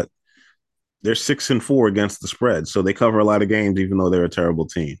there, but they're 6-4 against the spread, so they cover a lot of games, even though they're a terrible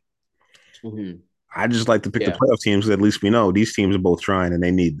team. Hmm. I just like to pick the Yeah, playoff teams. At least we know these teams are both trying and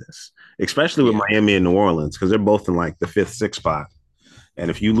they need this, especially with yeah, Miami and New Orleans because they're both in like the fifth, sixth spot. And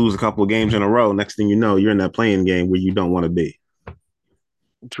if you lose a couple of games in a row, next thing you know, you're in that playing game where you don't want to be.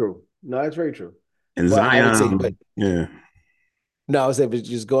 true. No, that's very true. And But I would say, but Zion, yeah. no, I would say, but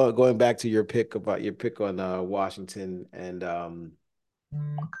just going back to your pick about your pick on Washington and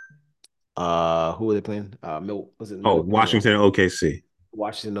who were they playing? Was it Oh, Milwaukee? No, Washington, OKC.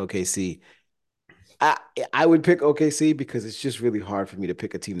 Washington, OKC. I I would pick OKC because it's just really hard for me to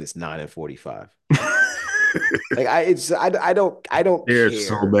pick a team that's 9-45. Like I don't They're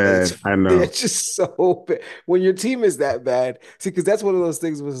so care. bad. I They're know. just so bad. When your team is that bad, see, because that's one of those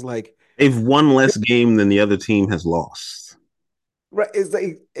things was like, They've won less game than the other team has lost. right, it's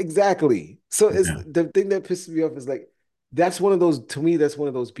like exactly. So it's Yeah. the thing that pisses me off is like that's one of those to me, that's one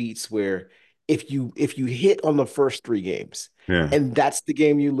of those beats where if you hit on the first three games Yeah. and that's the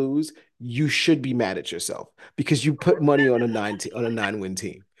game you lose, you should be mad at yourself because you put money on on a 9-win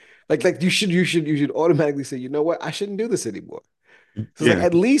team. Like you should automatically say, you know what, I shouldn't do this anymore. So it's like Yeah.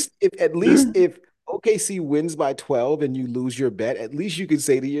 at least if OKC wins by 12 and you lose your bet, at least you can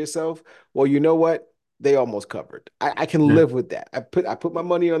say to yourself, well, you know what? They almost covered. I can Yeah. live with that. I put my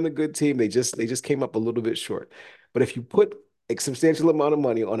money on the good team. They just came up a little bit short. But if you put a substantial amount of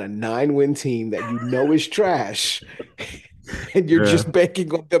money on a 9-win team that you know is trash, and you're Yeah. just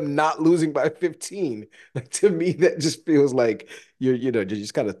banking on them not losing by 15, like to me, that just feels like you're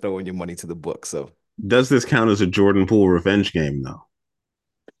just kind of throwing your money to the book. So Does this count as a Jordan Poole revenge game though?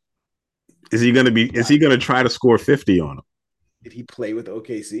 Is he gonna try to score 50 on him? did he play with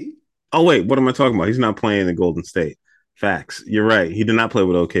OKC? Oh wait, what am I talking about? He's not playing in Golden State. Facts. You're right. He did not play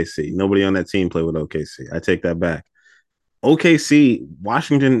with OKC. Nobody on that team played with OKC. I take that back. OKC,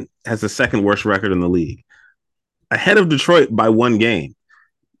 Washington has the second worst record in the league, ahead of Detroit by one game.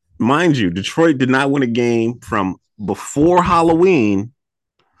 Mind you, Detroit did not win a game from before Halloween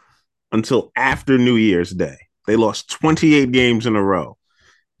until after New Year's Day. They lost 28 games in a row,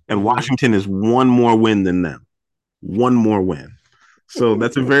 and Hmm. Washington is one more win than them. One more win. So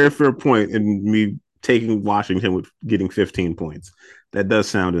that's a very fair point in me taking Washington with getting 15 points. That does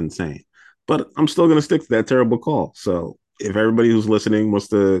sound insane. But I'm still going to stick to that terrible call. So if everybody who's listening wants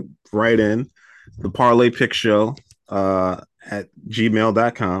to write in the Parlay Pick Show at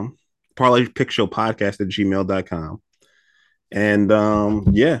gmail.com, Parlay Pick Show podcast at gmail.com.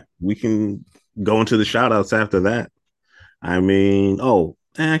 And yeah, we can go into the shout outs after that. I mean,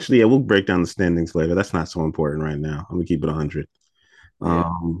 actually, yeah, we'll break down the standings later. That's not so important right now. I'm going to keep it 100. Yeah.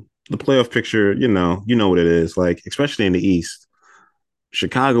 The playoff picture, you know what it is. Like, especially in the East,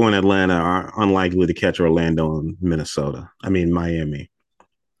 Chicago and Atlanta are unlikely to catch Orlando and Minnesota. I mean, Miami.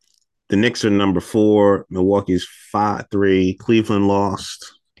 The Knicks are number 4. Milwaukee's 5-3. Cleveland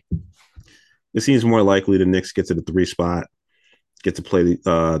lost. It seems more likely the Knicks get to the 3 spot, get to play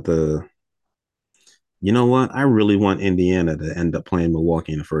the. You know what? I really want Indiana to end up playing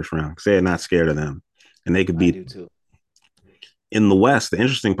Milwaukee in the first round because they're not scared of them, and they could beat. I do too. In the West, the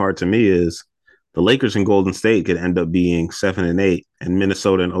interesting part to me is the Lakers and Golden State could end up being 7-8, and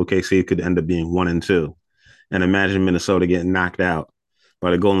Minnesota and OKC could end up being 1-2. And imagine Minnesota getting knocked out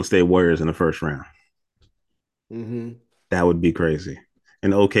by the Golden State Warriors in the first round. Mm-hmm. That would be crazy.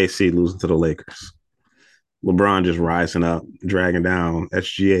 And OKC losing to the Lakers. LeBron just rising up, dragging down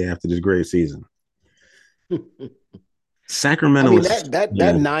SGA after this great season. Sacramento. I mean that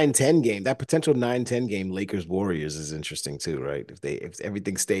 9-10 game, that potential 9-10 game, Lakers Warriors is interesting too, right? If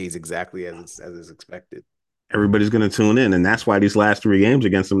everything stays exactly as is expected, everybody's going to tune in, and that's why these last 3 games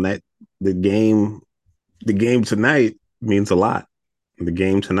against them, that the game tonight means a lot. The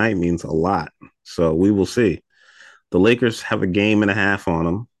game tonight means a lot. So we will see. The Lakers have a game and a half on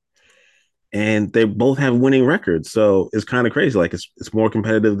them, and they both have winning records. So it's kind of crazy. Like it's more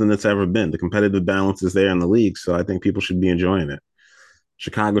competitive than it's ever been. The competitive balance is there in the league. So I think people should be enjoying it.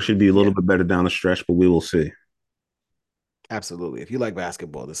 Chicago should be a little bit better down the stretch, but we will see. Absolutely. If you like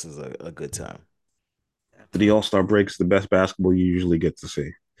basketball, this is a good time. After the All-Star break is the best basketball you usually get to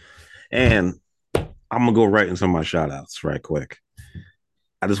see. And I'm going to go right into my shout-outs right quick.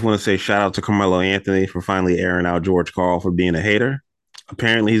 I just want to say shout out to Carmelo Anthony for finally airing out George Karl for being a hater.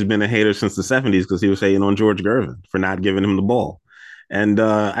 Apparently, he's been a hater since the 70s because he was hating on George Gervin for not giving him the ball. And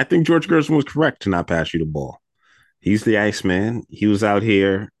I think George Gervin was correct to not pass you the ball. He's the Iceman. He was out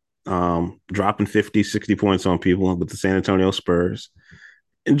here dropping 50, 60 points on people with the San Antonio Spurs.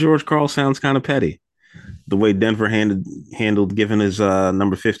 And George Karl sounds kind of petty. The way Denver handled giving his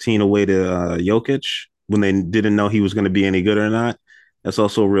number 15 away to Jokic when they didn't know he was going to be any good or not, that's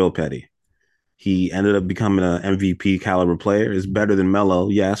also real petty. He ended up becoming an MVP caliber player. Is better than Melo,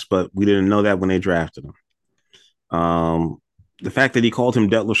 yes, but we didn't know that when they drafted him. The fact that he called him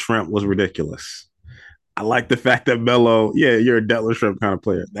Detlef Schrempf was ridiculous. I like the fact that Melo, yeah, you're a Detlef Schrempf kind of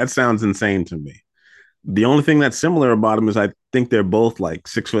player. That sounds insane to me. The only thing that's similar about him is I think they're both like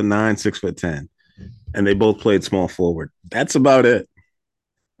 6'9", 6'10", and they both played small forward. That's about it.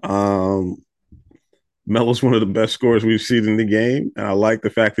 Melo's one of the best scorers we've seen in the game, and I like the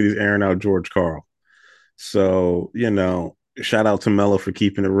fact that he's airing out George Karl. So, shout out to Melo for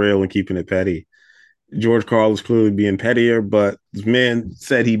keeping it real and keeping it petty. George Karl is clearly being pettier, but this man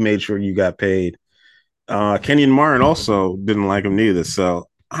said he made sure you got paid. Kenyon Martin also didn't like him neither. So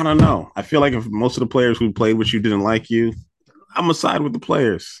I don't know. I feel like if most of the players who played with you didn't like you, I'm going to side with the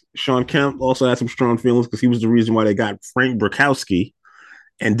players. Sean Kemp also had some strong feelings because he was the reason why they got Frank Brakowski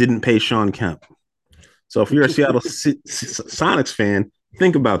and didn't pay Sean Kemp. So if you're a Seattle Sonics fan,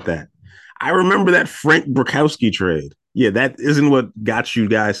 think about that. I remember that Frank Brakowski trade. Yeah, that isn't what got you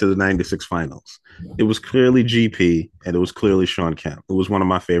guys to the 96 finals. It was clearly GP and it was clearly Sean Kemp. It was one of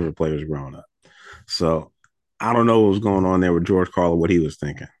my favorite players growing up. So I don't know what was going on there with George Karl or what he was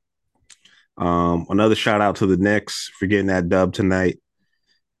thinking. Another shout out to the Knicks for getting that dub tonight.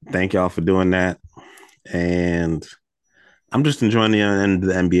 Thank y'all for doing that. And I'm just enjoying the end of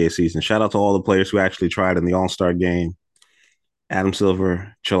the NBA season. Shout out to all the players who actually tried in the All-Star game. Adam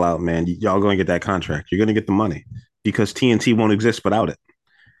Silver, chill out, man. Y'all going to get that contract. You're going to get the money because TNT won't exist without it.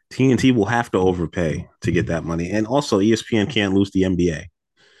 TNT will have to overpay to get that money. And also ESPN can't lose the NBA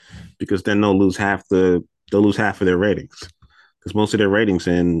because then they'll lose half of their ratings. Because most of their ratings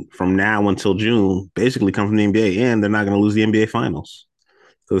from now until June basically come from the NBA, and they're not going to lose the NBA finals.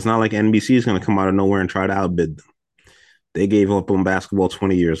 So it's not like NBC is going to come out of nowhere and try to outbid them. They gave up on basketball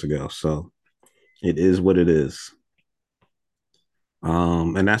 20 years ago. So it is what it is.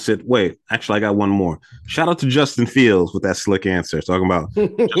 And that's it. Wait, actually, I got one more. Shout out to Justin Fields with that slick answer. Talking about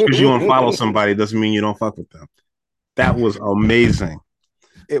just because you don't follow somebody doesn't mean you don't fuck with them. That was amazing.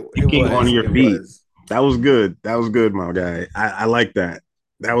 Thinking on your feet. That was good. That was good, my guy. I like that.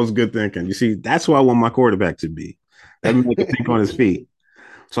 That was good thinking. You see, that's who I want my quarterback to be. That man can think on his feet.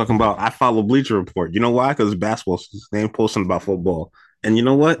 Talking about, I follow Bleacher Report. You know why? Because basketball. They ain't posting about football. And you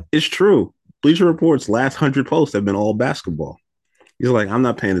know what? It's true. Bleacher Report's last 100 posts have been all basketball. He's like, I'm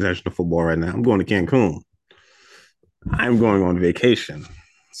not paying attention to football right now. I'm going to Cancun. I'm going on vacation.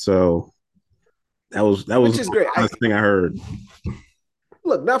 So that was Which the is great. honest thing I heard.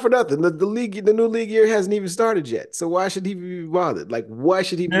 Look, not for nothing. The new league year hasn't even started yet. So why should he be bothered? Like, why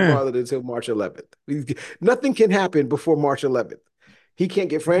should he be Yeah. bothered until March 11th? Nothing can happen before March 11th. He can't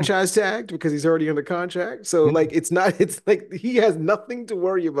get franchise tagged because he's already under contract. So, like, it's like he has nothing to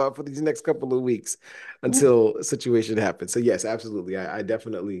worry about for these next couple of weeks until a situation happens. So, yes, absolutely. I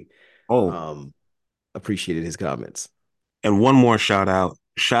definitely Oh, um appreciated his comments. and one more shout out.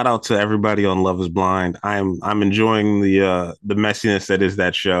 Shout out to everybody on Love is Blind. I'm enjoying the messiness that is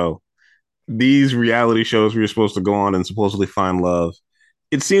that show. These reality shows where you're supposed to go on and supposedly find love.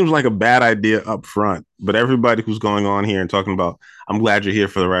 It seems like a bad idea up front, but everybody who's going on here and talking about, I'm glad you're here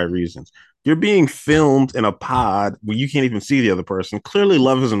for the right reasons. You're being filmed in a pod where you can't even see the other person. Clearly,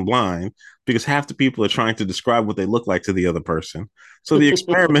 love isn't blind because half the people are trying to describe what they look like to the other person. So the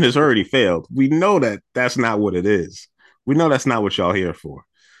experiment has already failed. We know that that's not what it is. We know that's not what y'all here for.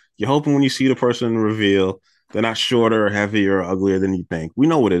 You're hoping when you see the person in the reveal, they're not shorter or heavier or uglier than you think. We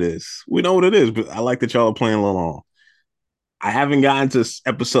know what it is. We know what it is, but I like that y'all are playing along. I haven't gotten to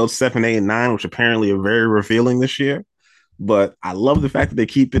episode 7, 8, and 9, which apparently are very revealing this year. But I love the fact that they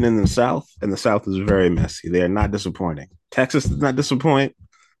keep it in the South, and the South is very messy. They are not disappointing. Texas did not disappoint.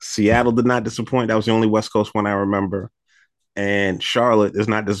 Seattle did not disappoint. That was the only West Coast one I remember. And Charlotte is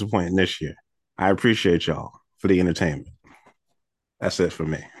not disappointing this year. I appreciate y'all for the entertainment. That's it for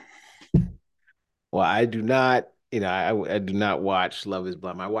me. Well, I do not, I do not watch Love is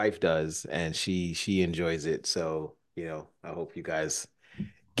Blind. My wife does, and she enjoys it. So, I hope you guys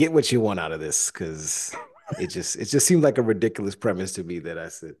get what you want out of this because it just seemed like a ridiculous premise to me that I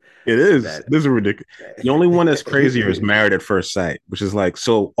said It is. that. This is ridiculous. The only one that's crazier is Married at First Sight, which is like,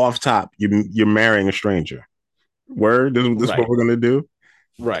 so off top, you're marrying a stranger. Word? This is what Right, we're gonna do?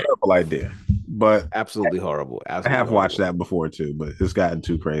 right. Terrible idea. But Absolutely horrible. I Absolutely have watched horrible. that before too, but it's gotten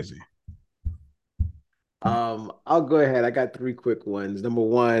too crazy. I'll go ahead. I got three quick ones. Number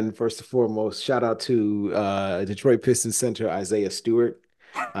one, first and foremost, shout out to Detroit Pistons center Isaiah Stewart.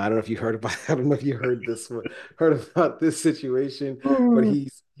 I don't know if you heard about I don't know if you heard heard about this situation, but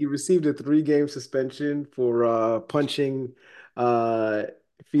he received a 3-game suspension for punching uh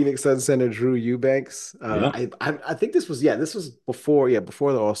Phoenix Suns center Drew Eubanks. Yeah. I think this was before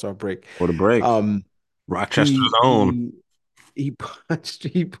the All-Star break. For the break. Um Rochester's he own. he he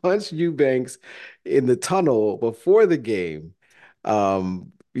punched Eubanks in the tunnel before the game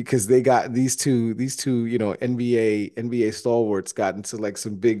because they got these two NBA stalwarts got into like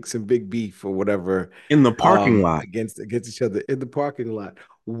some big beef or whatever In the parking lot. against each other in the parking lot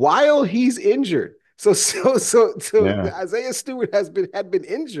while he's injured. So Yeah. Isaiah Stewart had been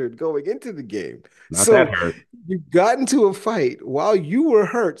injured going into the game. Not that So hurt. you got into a fight while you were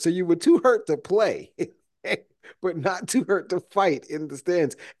hurt, so you were too hurt to play. But not too hurt to fight in the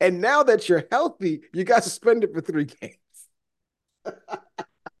stands. And now that you're healthy, you got suspended for 3 games.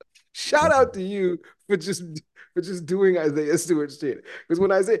 Shout out to you for just doing Isaiah Stewart shit. Because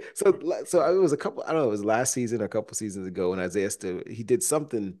when Isaiah, so it was a couple, I don't know, it was last season or a couple seasons ago when Isaiah Stewart he did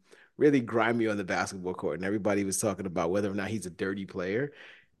something really grimy on the basketball court, and everybody was talking about whether or not he's a dirty player,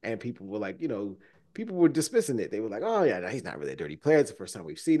 and people were like, people were dismissing it. They were like, "Oh yeah, no, he's not really a dirty player. It's the first time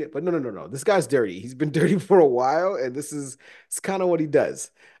we've seen it." But no, no, no, no. This guy's dirty. He's been dirty for a while, and it's kind of what he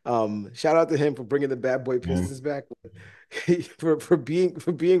does. Shout out to him for bringing the bad boy Yeah. Pistons back. For being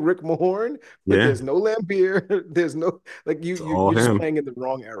Rick Mahorn, but Yeah. there's no Lambeer. There's no like It's all you're just him. playing in the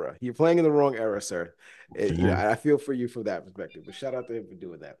wrong era. You're playing in the wrong era, sir. Yeah. I feel for you from that perspective. But shout out to him for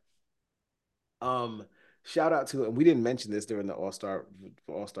doing that. Um, Shout out to, and we didn't mention this during the All Star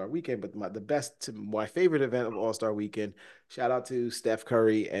weekend, but my favorite event of All Star weekend. Shout out to Steph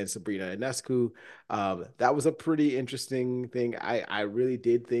Curry and Sabrina Ionescu. That was a pretty interesting thing. I really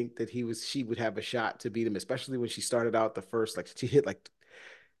did think that she would have a shot to beat him, especially when she started out the first, like she hit like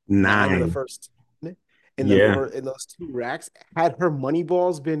 9 of the 9. first 10 Yeah. in those 2 racks. Had her money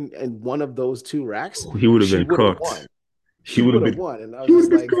balls been in one of those 2 racks, He would have she been would have cooked. won. He She would have would have been won, and he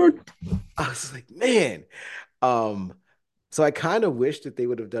would have been cooked. I was like, man. Um, so I kind of wish that they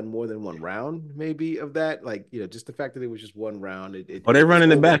would have done more than one round, maybe of that. Like, just the fact that it was just one round. Oh, they're It's running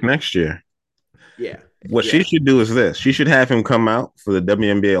it over. back next year. Yeah, What she yeah. should do is this. She should have him come out for the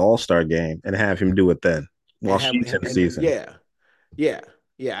WNBA All-Star game and have him do it then while And have she's in the and season. yeah, yeah,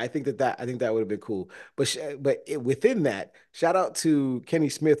 Yeah, I think that would have been cool. Within that, shout out to Kenny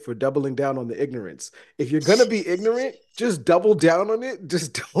Smith for doubling down on the ignorance. If you're gonna be ignorant, just double down on it.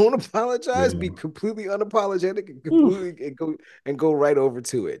 Just don't apologize. Be Yeah. completely unapologetic and Oof. completely and go right over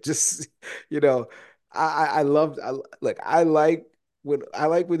to it. Just you know, I love like I like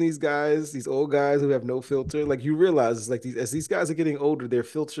when these guys, these old guys who have no filter, like you realize it's like these as these guys are getting older, their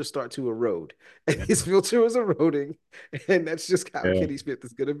filters start to erode. And Yeah. his filter is eroding. And that's just how Yeah. Kenny Smith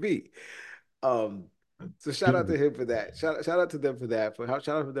is gonna be. Um, so shout out to him for that. Shout out to them for that. Shout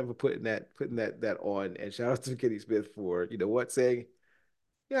out to them for putting that on, and shout out to Kenny Smith for you know what saying.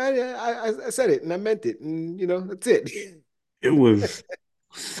 Yeah, I said it and I meant it, and you know that's it. It was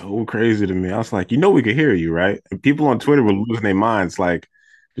so crazy to me. I was like, we could hear you, right? And people on Twitter were losing their minds, like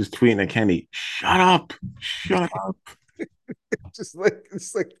just tweeting at Kenny, shut up, shut up. Just like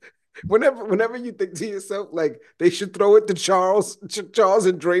it's like whenever you think to yourself like they should throw it to Charles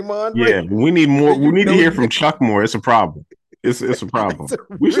and Draymond, Yeah, right? we need more. Then We you need to know hear from Chuck more. It's a problem. It's a that's problem. a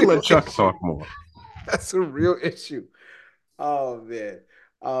We should real let Chuck issue. talk more. That's a real issue. Oh man.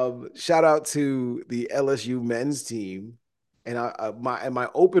 Shout out to the LSU men's team and my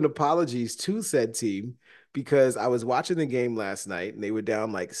open apologies to said team because I was watching the game last night and they were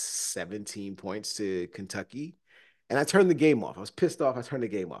down like 17 points to Kentucky. And I turned the game off. I was pissed off. I turned the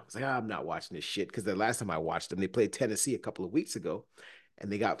game off. I was like, I'm not watching this shit because the last time I watched them, they played Tennessee a couple of weeks ago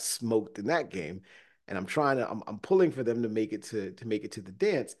and they got smoked in that game. And I'm pulling for them to make it to make it to the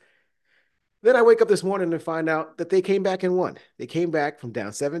dance. Then I wake up this morning and find out that they came back and won. They came back from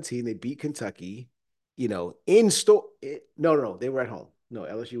down 17. They beat Kentucky, you know, in store. No, they were at home. No,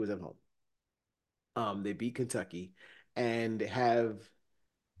 LSU was at home. They beat Kentucky and have,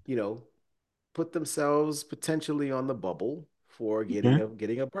 you know, put themselves potentially on the bubble for Okay.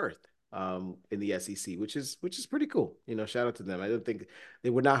 getting a berth in the SEC, which is pretty cool. You know, shout out to them. I don't think they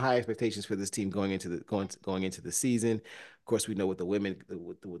were not high expectations for this team going into the season. Of course, we know what the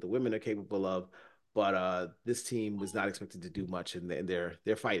women are capable of, but this team was not expected to do much, and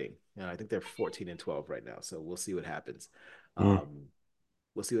they're fighting. You know, I think they're 14-12 right now, so we'll see what happens. Mm, Um,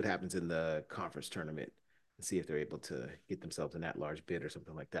 we'll see what happens in the conference tournament and see if they're able to get themselves an at-large bid or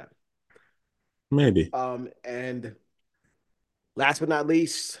something like that. maybe. And last but not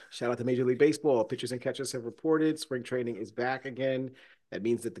least, shout out to Major League Baseball. Pitchers and catchers have reported spring training is back again. That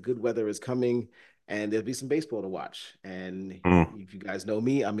means that the good weather is coming and there'll be some baseball to watch. And Mm, if you guys know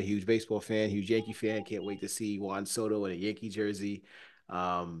me, I'm a huge baseball fan, huge Yankee fan. Can't wait to see Juan Soto in a Yankee jersey,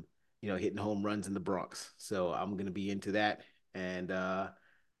 um, you know, hitting home runs in the Bronx. So I'm going to be into that. And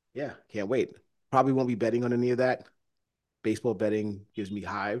yeah, can't wait. Probably won't be betting on any of that. Baseball betting gives me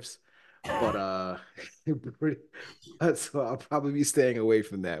hives, but so I'll probably be staying away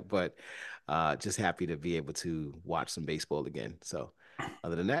from that. But just happy to be able to watch some baseball again. So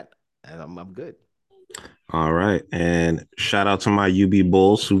other than that, I'm good. all right. And shout out to my UB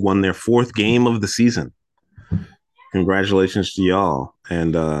Bulls who won their fourth game of the season. Congratulations to y'all.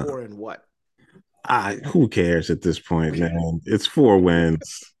 And Four and what? who cares at this point, man? It's 4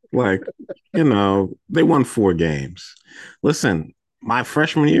 wins. Like, they won 4 games. Listen, my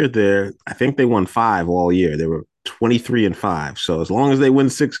freshman year there, I think they won 5 all year. They were 23-5. So as long as they win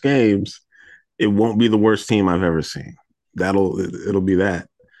 6 games, it won't be the worst team I've ever seen. It'll be that.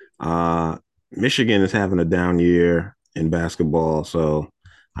 Uh, Michigan is having a down year in basketball, so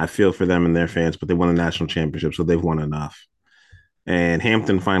I feel for them and their fans, but they won a national championship, so they've won enough. And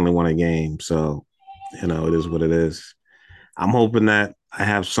Hampton finally won a game, so it is what it is. I'm hoping that I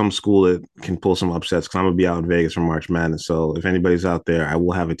have some school that can pull some upsets because I'm gonna be out in Vegas for March Madness. So if anybody's out there, I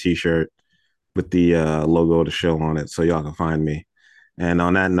will have a T-shirt with the logo of the show on it, so y'all can find me. And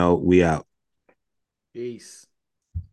on that note, we out. Peace.